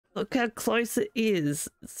Look how close it is.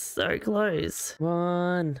 It's so close. Come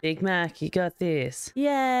on, Big Mac, you got this.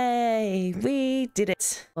 Yay, we did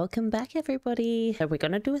it. Welcome back, everybody. So we're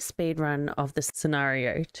going to do a speed run of the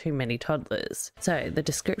scenario Too Many Toddlers. So the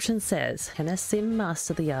description says, can a sim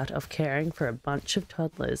master the art of caring for a bunch of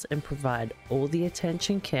toddlers and provide all the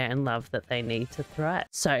attention, care and love that they need to thrive?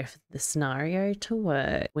 So for the scenario to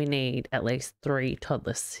work, we need at least 3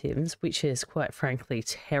 toddler sims, which is quite frankly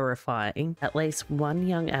terrifying. At least 1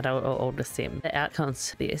 young adult or older sim. The outcomes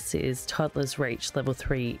to this is toddlers reach level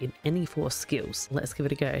 3 in any 4 skills. Let's give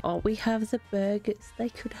it a go. Oh, we have the burgers. They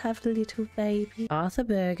could have little babies. Arthur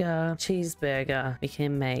burger, cheeseburger. We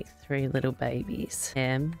can make 3 little babies.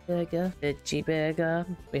 Hamburger, veggie burger.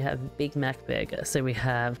 We have Big Mac burger. So we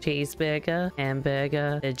have cheeseburger,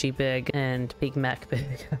 hamburger, veggie burger, and Big Mac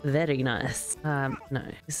burger. Very nice. No,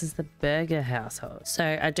 this is the burger household.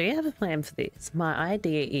 So I do have a plan for this. My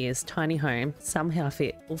idea is tiny home, somehow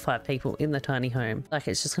fit all 5 people in the tiny home. Like,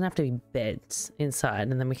 it's just gonna have to be beds inside,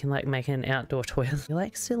 and then we can like make an outdoor toilet. I feel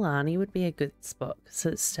like Silani would be a good spot because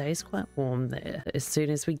it stays quite warm there. As soon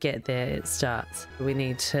as we get there, it starts. We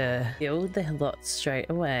need to build the lot straight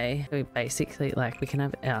away. We basically, like, we can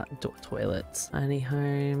have outdoor toilets. Tiny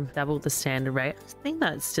home, double the standard rate. I think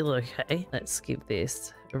that's still okay. Let's give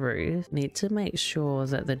this roof. Need to make sure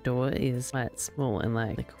that the door is quite small and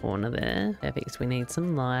like the corner there. Perfect. We need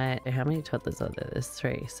some light. How many toddlers are there? There's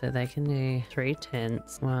 3, so they can do 3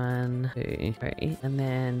 tents. 1, 2, 3, and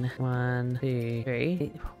then 1, 2,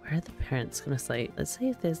 3. Where are the parents gonna sleep? Let's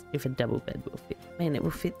see if a double bed will fit. Man, it will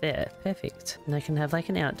fit there. Perfect. And they can have like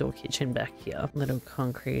an outdoor kitchen back here. Little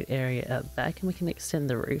concrete area out back, and we can extend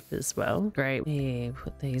the roof as well. Great. We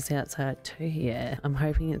put these outside too. Yeah, I'm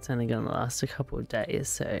hoping it's only gonna last a couple of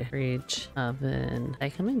days. So fridge, oven.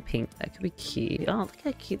 They come in pink. That could be cute. Oh, look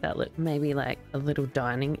how cute that looks. Maybe like a little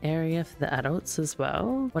dining area for the adults as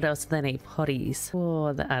well. What else do they need? Potties.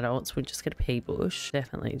 For the adults, we'll just get a pea bush.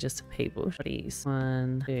 Definitely just a pea bush. Potties.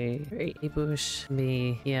 1, 2, 3. Pea bush.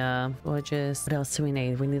 Be here. Gorgeous. What else do we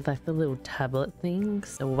need? We need like the little tablet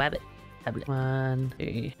things. The wabbit tablet. 1,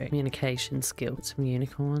 2, 3. Communication skill. Some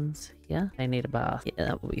unicorns. Yeah, they need a bath. Yeah,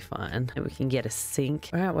 that will be fine. And we can get a sink.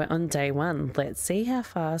 All right, we're on day 1. Let's see how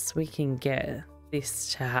fast we can get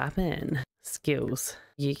this to happen. Skills.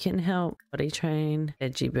 You can help potty train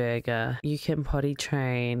veggie burger. You can potty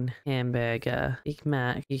train hamburger. Big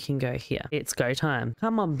Mac. You can go here. It's go time.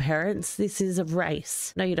 Come on, parents. This is a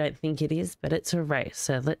race. No, you don't think it is, but it's a race.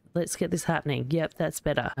 So let's get this happening. Yep, that's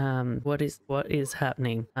better. What is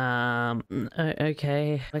happening?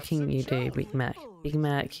 Okay. What can you do, Big Mac? Big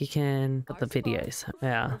Mac, you can put the videos.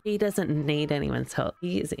 Yeah. He doesn't need anyone's help.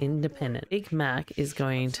 He is independent. Big Mac is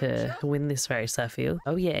going to win this race, I feel.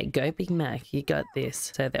 Oh yeah, go Big Mac. You got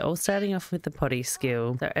this. So they're all starting off with the potty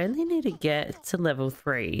skill. They only need to get to level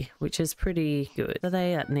 3, which is pretty good. So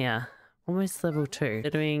they are now almost level 2.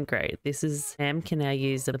 They're doing great. This is Sam can now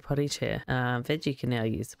use the potty chair. Veggie can now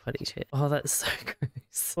use the potty chair. Oh, that's so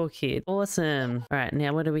gross. Poor kid. Awesome. All right,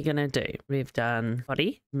 now what are we gonna do? We've done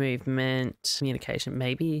potty, movement, communication,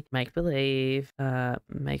 maybe make believe, and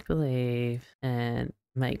make believe.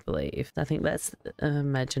 I think that's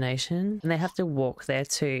imagination, and they have to walk there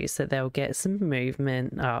too, so they'll get some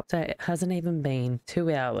movement up. So it hasn't even been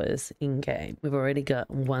 2 hours in game. We've already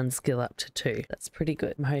got 1 skill up to 2. That's pretty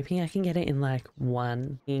good. I'm hoping I can get it in like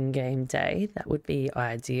 1 in-game day. That would be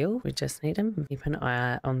ideal. We just need to keep an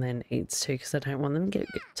eye on their needs too, because I don't want them to get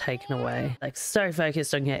taken away. Like, so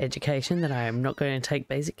focused on your education that I am not going to take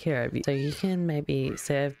basic care of you. So you can maybe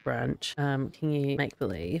serve brunch. Can you make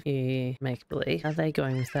believe? You make believe. Are they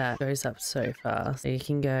going with that? Goes up so fast. So you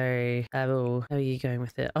can go Babel. How are you going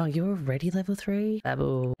with it? Oh, you're already level 3?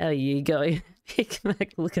 Babel. How are you going? Big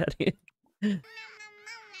Mac, look at him.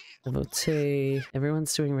 Level 2.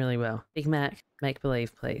 Everyone's doing really well. Big Mac, make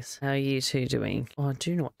believe, please. How are you 2 doing? Oh,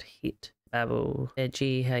 do not hit. Babel.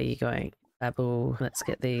 Veggie, how are you going? Babel. Let's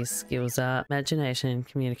get these skills up. Imagination,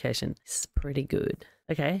 communication. This is pretty good.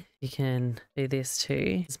 Okay, you can do this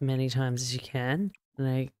too as many times as you can. And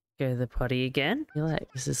I go to the potty again. You're like,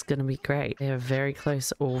 this is gonna be great. They're very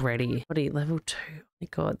close already. Potty level 2. Oh my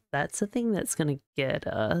god, that's the thing that's gonna get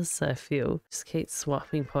us, I feel. Just keep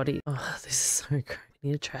swapping potty. Oh, this is so great.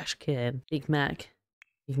 Need a trash can. Big Mac,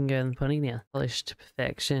 you can go in the potty now. Polished to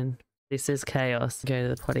perfection. This is chaos. Go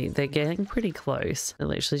to the potty. They're getting pretty close. They're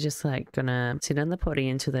literally just like gonna sit on the potty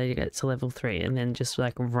until they get to level 3 and then just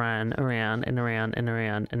like run around and around and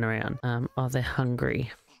around and around. Oh, they're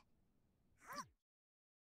hungry.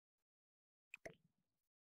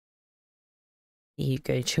 Here you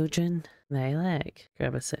go, children. They like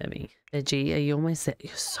grab a serving. Veggie, are you almost there?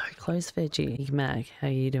 You're so close, Veggie. Big Mac, how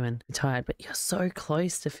are you doing? You're tired, but you're so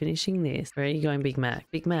close to finishing this. Where are you going, Big Mac?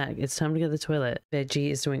 Big Mac, it's time to go to the toilet.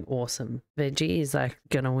 Veggie is doing awesome. Veggie is like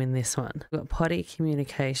gonna win this one. We've got potty,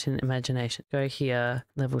 communication, imagination. Go here,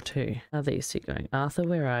 level 2. How are these two going? Arthur,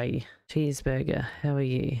 where are you? Cheeseburger, how are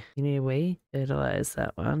you? You need a wee? Fertilize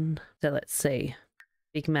that one. So let's see.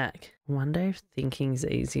 Big Mac. I wonder if thinking's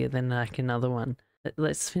easier than like another one.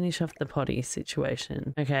 Let's finish off the potty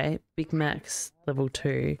situation. Okay, Big Mac's level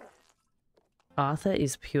 2. Arthur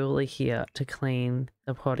is purely here to clean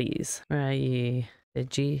the potties. Where are you?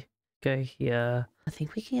 Veggie, go here. I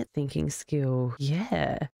think we can get thinking skill.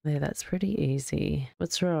 Yeah, that's pretty easy.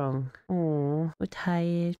 What's wrong? Oh, we're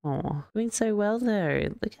tired. Oh, doing so well though.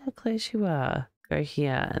 Look how close you are. Go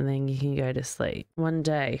here and then you can go to sleep. One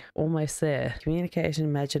day, almost there. Communication,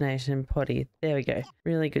 imagination, potty. There we go.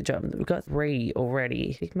 Really good job. We've got 3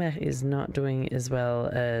 already. Big Mac is not doing as well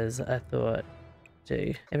as I thought.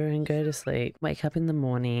 Do. Everyone go to sleep, wake up in the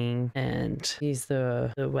morning and use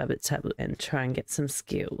the Wabbit tablet and try and get some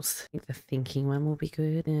skills. I think the thinking one will be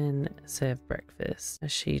good. And serve breakfast.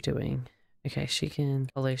 How's she doing? Okay, she can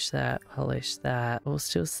polish that, all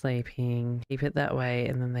still sleeping, keep it that way,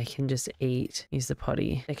 and then they can just eat, use the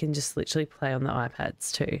potty. They can just literally play on the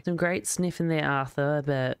iPads too. Some great sniff in there, Arthur,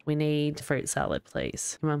 but we need fruit salad,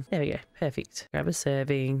 please. Come on, there we go, perfect. Grab a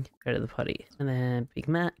serving, go to the potty. And then Big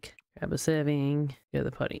Mac, grab a serving, go to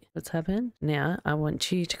the potty. What's happened? Now, I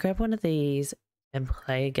want you to grab one of these and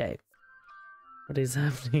play a game. What is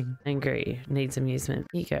happening? Angry, needs amusement.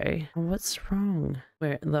 Here you go. Oh, what's wrong?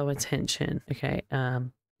 We're at low attention. Okay,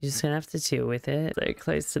 you're just gonna have to deal with it. So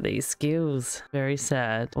close to these skills. Very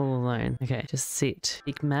sad. All alone. Okay, just sit.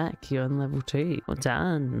 Big Mac, you're on level 2. Well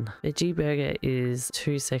done. Veggie Burger is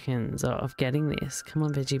 2 seconds of getting this. Come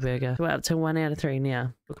on, Veggie Burger. We're up to 1 out of 3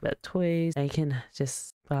 now. Talk about toys. Bacon,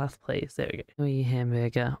 just bath, please. There we go. Oh, you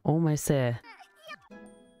hamburger. Almost there.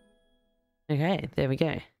 Okay, there we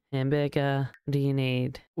go. Hamburger. What do you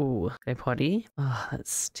need? Ooh, go potty. Oh,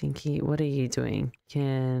 that's stinky. What are you doing?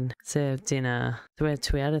 Can serve dinner. So we're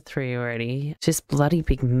 2 out of 3 already. Just bloody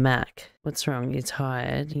Big Mac. What's wrong? You're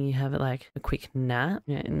tired. Can you have it like a quick nap?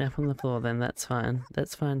 Yeah, nap on the floor then. That's fine.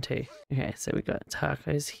 That's fine too. Okay, so we got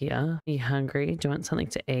tacos here. Are you hungry? Do you want something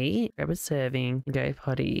to eat? Grab a serving. Go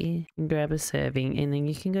potty. Grab a serving and then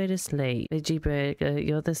you can go to sleep. Veggie Burger,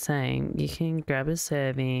 you're the same. You can grab a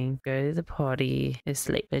serving, go to the potty, go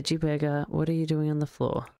sleep. Veggie Burger, what are you doing on the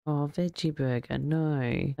floor? Oh, Veggie Burger,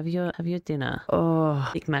 no. Have your dinner. Oh,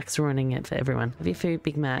 Big Mac's ruining it for everyone. Have your food,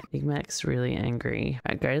 Big Mac. Big Mac's really angry.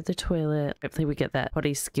 All right, go to the toilet. Hopefully we get that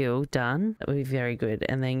potty skill done. That would be very good.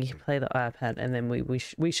 And then you can play the iPad and then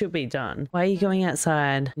we should be done. Why are you going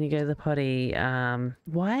outside? And you go to the potty. Why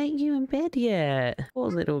aren't you in bed yet? Poor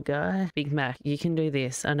little guy. Big Mac, you can do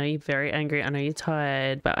this. I know you're very angry. I know you're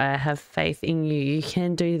tired, but I have faith in you. You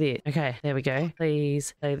can do this. Okay, there we go.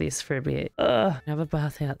 Please play this for a bit. Ugh. Have a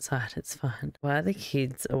bath outside. It's fine. Why are the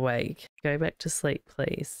kids awake? Go back to sleep,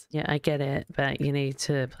 please. Yeah, I get it, but you need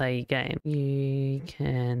to play your game. You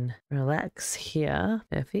can relax here.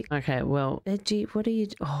 Perfect. Okay, well, Veggie, what are you...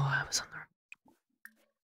 Oh, I was on the wrong...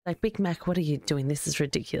 Like, Big Mac, what are you doing? This is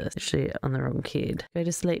ridiculous. Actually, on the wrong kid. Go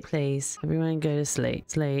to sleep, please. Everyone go to sleep.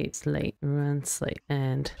 Sleep, sleep. Everyone sleep.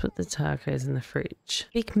 And put the tacos in the fridge.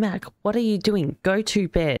 Big Mac, what are you doing? Go to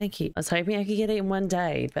bed. Thank you. I was hoping I could get it in one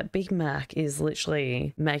day, but Big Mac is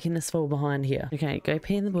literally making us fall behind here. Okay, go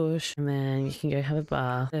pee in the bush, and then you can go have a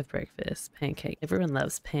bath, have breakfast, pancake. Everyone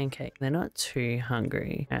loves pancake. They're not too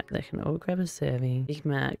hungry. All right, they can all grab a serving. Big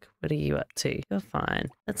Mac, what are you up to? You're fine.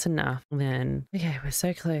 That's enough. And then, okay, we're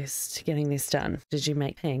so close to getting this done. Did you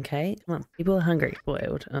make pancake? Come on, people are hungry.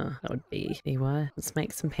 Boiled. Oh, that would be why. Let's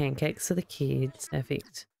make some pancakes for the kids.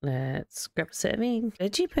 Perfect. Let's grab a serving.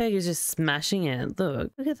 Veggie Burger's just smashing it. Look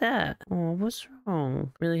at that. Oh, what's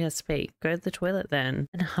wrong? Really has to pee. Go to the toilet then.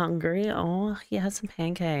 And hungry? Oh, he has some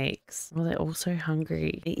pancakes. Oh, they're also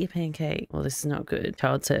hungry. Eat your pancake. Well, this is not good.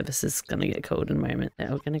 Child service is gonna get called in a moment.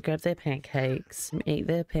 They're all gonna grab their pancakes and eat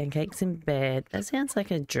their pancakes in bed. That sounds like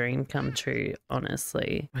a dream come true,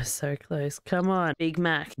 honestly. We're so close. Come on, Big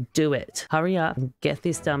Mac. Do it. Hurry up and get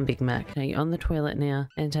this done, Big Mac. Okay, you're on the toilet now.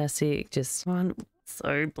 Fantastic. Just come on.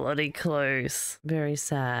 So bloody close. Very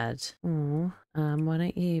sad. Oh, Why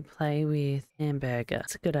don't you play with Hamburger?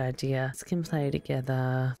 It's a good idea. Let's can play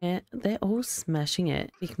together. Yeah, they're all smashing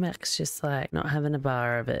it. Big Mac's just like not having a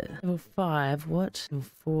bar of it. Level 5, what? Level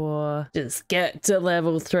 4. Just get to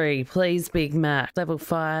level 3, please, Big Mac. Level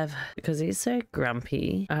 5, because he's so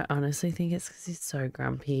grumpy. I honestly think it's because he's so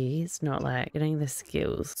grumpy. He's not like getting the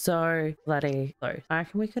skills. So bloody close. I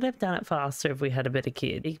reckon we could have done it faster if we had a better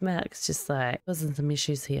kid. Big Mac's just like, causing some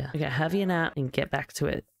issues here. Okay, have your nap and get back to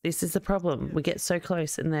it. This is the problem. We get so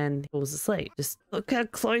close and then he falls asleep. Just look how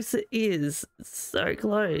close it is. It's so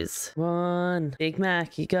close. Come on. Big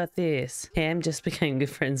Mac, you got this. Ham just became good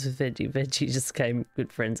friends with Veggie. Veggie just became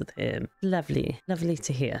good friends with Ham. Lovely. Lovely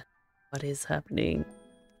to hear. What is happening?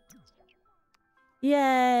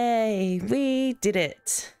 Yay! We did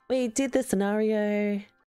it. We did the scenario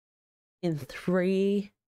in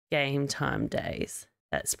 3 game time days.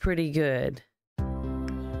 That's pretty good.